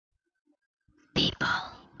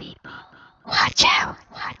Watch out.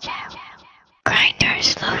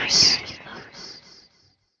 Grinders loose.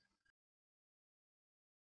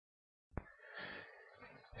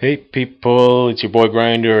 Hey people, it's your boy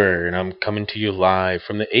Grinder, and I'm coming to you live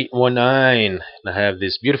from the 819. And I have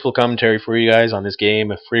this beautiful commentary for you guys on this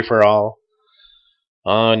game, Free for All.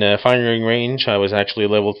 On firing range, I was actually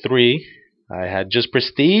level 3. I had just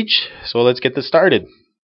prestige, so let's get this started.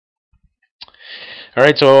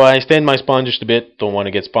 Alright, so I stand my spawn just a bit, don't want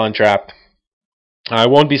to get spawn trapped. I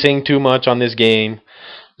won't be saying too much on this game,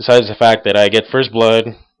 besides the fact that I get first blood,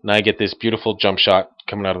 and I get this beautiful jump shot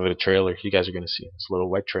coming out of the trailer. You guys are going to see this little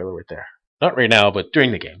white trailer right there. Not right now, but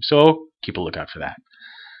during the game, so keep a lookout for that.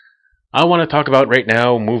 I want to talk about right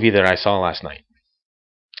now a movie that I saw last night.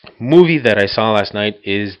 Movie that I saw last night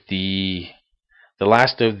is the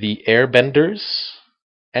last of the Airbenders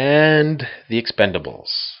and the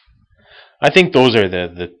Expendables. I think those are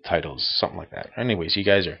the titles, something like that. Anyways, you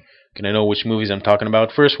guys are going to know which movies I'm talking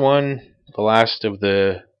about. First one, the last of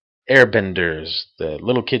the Airbenders, the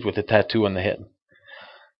little kid with the tattoo on the head.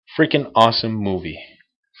 Freaking awesome movie.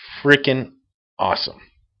 Freaking awesome.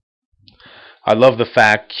 I love the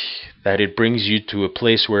fact that it brings you to a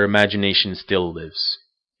place where imagination still lives,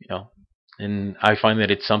 you know. And I find that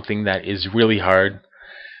it's something that is really hard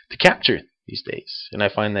to capture these days. And I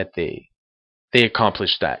find that they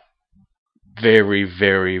accomplished that very,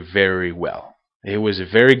 very, very well. It was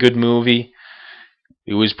a very good movie.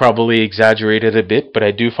 It was probably exaggerated a bit, but I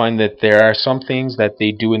do find that there are some things that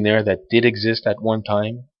they do in there that did exist at one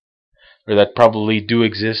time, or that probably do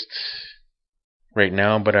exist right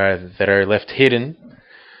now, but that are left hidden.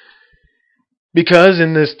 Because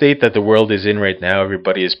in the state that the world is in right now,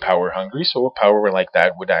 everybody is power hungry, so a power like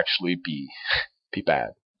that would actually be bad.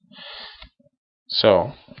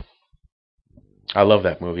 So, I love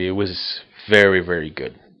that movie. It was very, very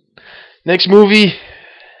good. Next movie,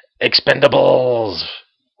 Expendables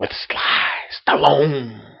with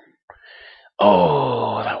Stallone.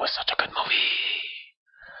 Oh, that was such a good movie.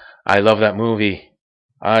 I love that movie.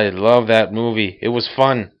 I love that movie. It was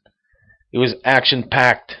fun. It was action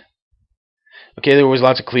packed. Okay, there was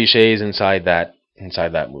lots of cliches inside that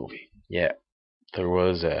movie. Yeah, there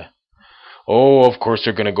was of course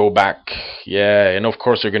they're gonna go back. Yeah, and of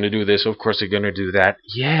course they're gonna do this. Of course they're gonna do that.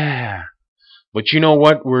 Yeah, but you know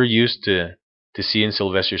what? We're used to seeing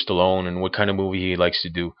Sylvester Stallone and what kind of movie he likes to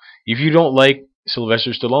do. If you don't like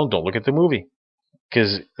Sylvester Stallone, don't look at the movie,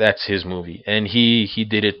 because that's his movie, and he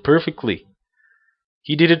did it perfectly.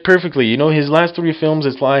 He did it perfectly. You know, his last 3 films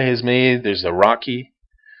that Sly has made, there's the Rocky,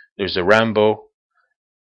 there's the Rambo,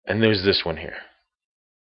 and there's this one here.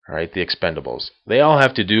 Alright, the Expendables. They all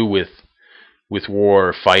have to do with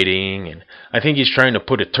war, fighting, and I think he's trying to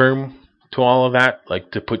put a term to all of that,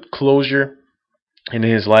 like to put closure in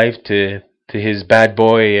his life to his bad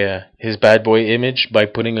boy image by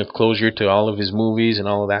putting a closure to all of his movies and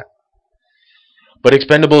all of that. But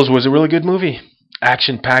Expendables was a really good movie.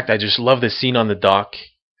 Action packed. I just love the scene on the dock.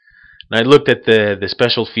 And I looked at the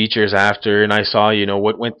special features after, and I saw, you know,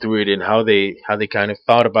 what went through it and how they kind of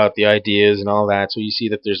thought about the ideas and all that. So you see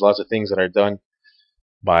that there's lots of things that are done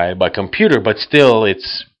by computer, but still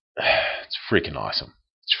it's freaking awesome.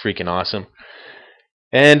 It's freaking awesome.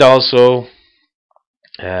 And also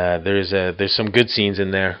there's some good scenes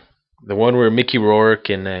in there. The one where Mickey Rourke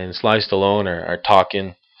and Sly Stallone are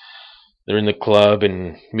talking. They're in the club,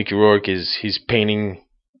 and Mickey Rourke he's painting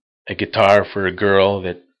a guitar for a girl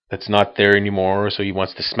that's not there anymore, so he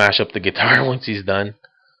wants to smash up the guitar once he's done.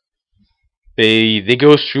 They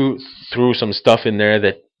go through some stuff in there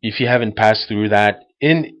that if you haven't passed through that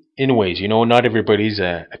in ways, you know, not everybody's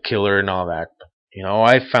a killer and all that. But, you know,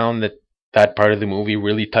 I found that part of the movie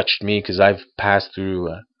really touched me because I've passed through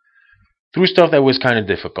stuff that was kind of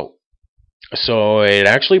difficult. So it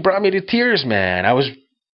actually brought me to tears, man.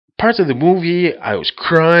 Parts of the movie, I was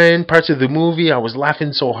crying. Parts of the movie, I was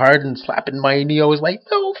laughing so hard and slapping my knee. I was like,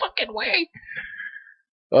 no fucking way.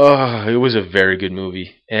 Oh, it was a very good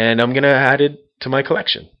movie. And I'm going to add it to my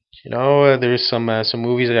collection. You know, there's some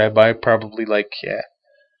movies that I buy probably like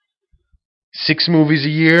 6 movies a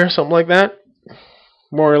year, something like that.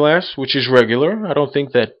 More or less, which is regular. I don't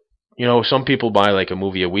think that, you know, some people buy like a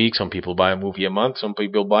movie a week. Some people buy a movie a month. Some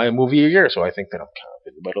people buy a movie a year. So I think that I'm kind of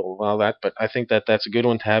in the middle of all that, but I think that that's a good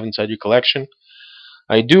one to have inside your collection.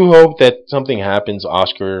 I do hope that something happens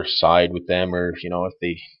Oscar side with them, or you know,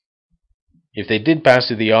 if they did pass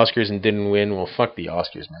to the Oscars and didn't win, well, fuck the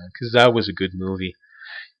Oscars, man, because that was a good movie.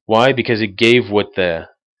 Why? Because it gave what the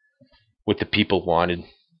people wanted,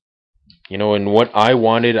 you know, and what I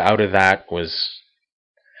wanted out of that was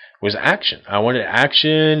action. I wanted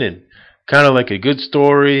action and kind of like a good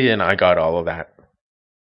story, and I got all of that.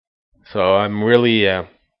 So I'm really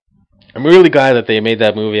glad that they made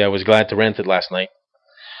that movie. I was glad to rent it last night.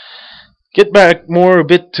 Get back more a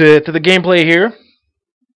bit to the gameplay here.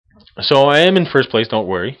 So I am in first place. Don't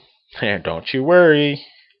worry. Don't you worry.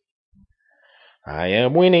 I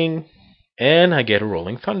am winning, and I get a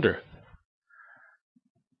rolling thunder.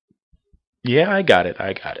 Yeah, I got it.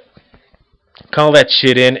 I got it. Call that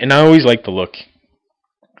shit in, and I always like the look.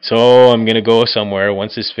 So I'm gonna go somewhere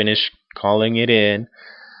once it's finished calling it in.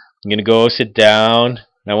 I'm gonna go sit down,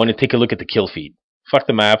 and I want to take a look at the kill feed. Fuck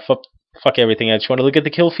the map. Fuck everything. I just want to look at the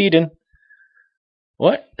kill feed and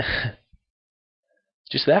what?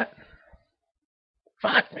 Just that?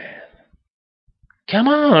 Fuck, man. Come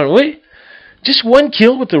on, wait. Just one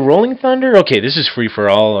kill with the Rolling Thunder? Okay, this is free for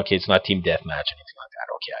all. Okay, it's not team deathmatch, anything like that.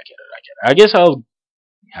 Okay, I get it. I get it. I guess I'll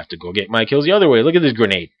have to go get my kills the other way. Look at this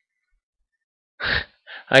grenade.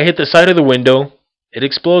 I hit the side of the window. It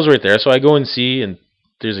explodes right there. So I go and see, and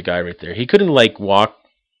there's a guy right there. He couldn't like walk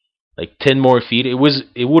like 10 more feet. It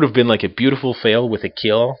would have been like a beautiful fail with a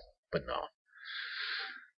kill, but no.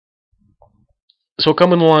 So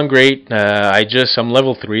coming along great. I'm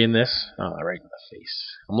level 3 in this. Oh, right in the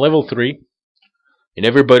face. I'm level 3, and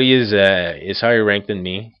everybody is higher ranked than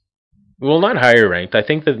me. Well, not higher ranked. I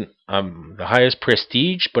think that I'm the highest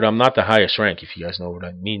prestige, but I'm not the highest rank. If you guys know what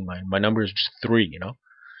I mean, my number is just 3. You know.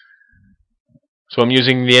 So I'm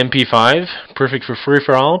using the MP5, perfect for free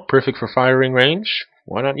for all, perfect for firing range.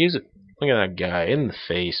 Why not use it? Look at that guy in the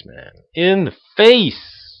face, man. In the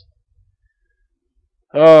face.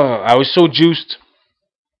 Oh, I was so juiced.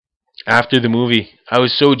 After the movie, I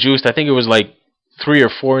was so juiced. I think it was like 3 or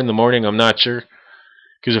 4 in the morning. I'm not sure,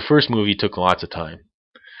 because the first movie took lots of time.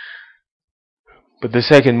 But the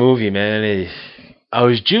second movie, man, I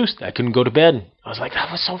was juiced. I couldn't go to bed. I was like,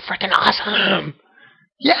 that was so freaking awesome.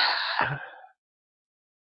 Yeah.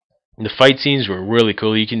 And the fight scenes were really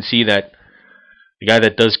cool. You can see that the guy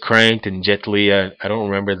that does Cranked and Jet Li, I don't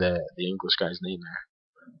remember the English guy's name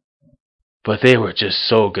there, but they were just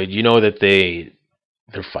so good. You know that they're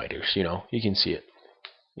fighters. You know, you can see it.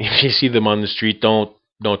 If you see them on the street, don't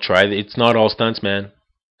try it. It's not all stunts, man.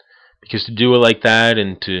 Because to do it like that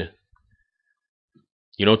and to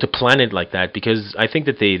plan it like that, because I think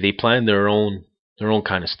that they plan their own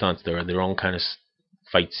kind of stunts, their own kind of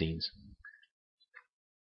fight scenes.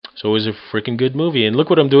 So it was a freaking good movie. And look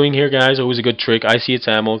what I'm doing here, guys. Always a good trick. I see its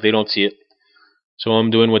ammo. They don't see it. So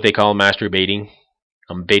I'm doing what they call masturbating.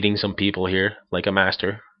 I'm baiting some people here like a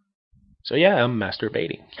master. So yeah, I'm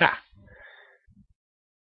masturbating. Ha!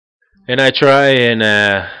 And I try and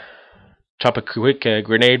drop a quick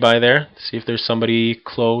grenade by there. See if there's somebody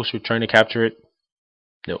close or trying to capture it.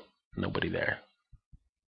 Nope. Nobody there.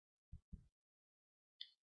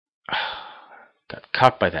 Got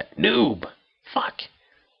caught by that noob. Fuck.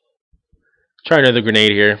 Try another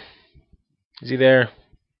grenade here. Is he there?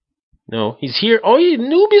 No, he's here. Oh,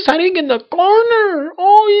 noob is hiding in the corner.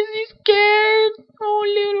 Oh, is he scared? Oh,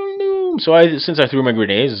 little noob. So since I threw my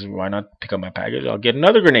grenades, why not pick up my package? I'll get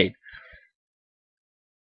another grenade.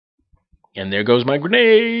 And there goes my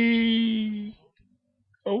grenade.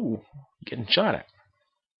 Oh, getting shot at.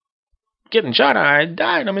 Getting shot at. I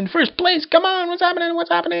died. I'm in first place. Come on, what's happening?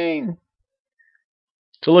 What's happening?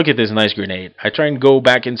 So look at this nice grenade. I try and go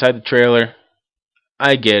back inside the trailer.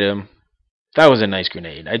 I get him. That was a nice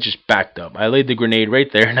grenade. I just backed up. I laid the grenade right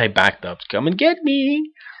there and I backed up. Come and get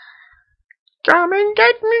me. Come and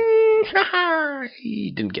get me. Haha.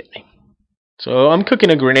 He didn't get me. So I'm cooking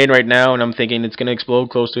a grenade right now and I'm thinking it's going to explode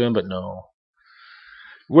close to him, but no.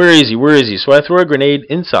 Where is he? Where is he? So I throw a grenade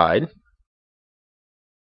inside.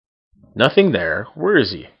 Nothing there. Where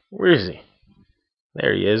is he? Where is he?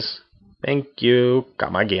 There he is. Thank you.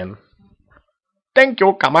 Come again. Thank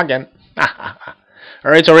you. Come again.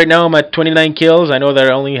 Alright, so right now I'm at 29 kills. I know that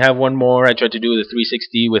I only have one more. I tried to do the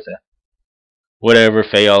 360 with a whatever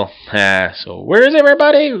fail. So where is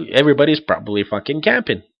everybody? Everybody's probably fucking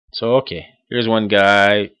camping. So okay, here's one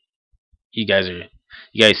guy. You guys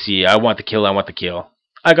see, I want the kill. I want the kill.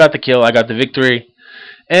 I got the kill. I got the victory.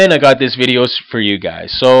 And I got this video for you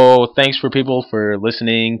guys. So thanks for people for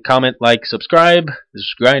listening. Comment, like, subscribe. This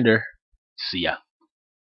is Grinder. See ya.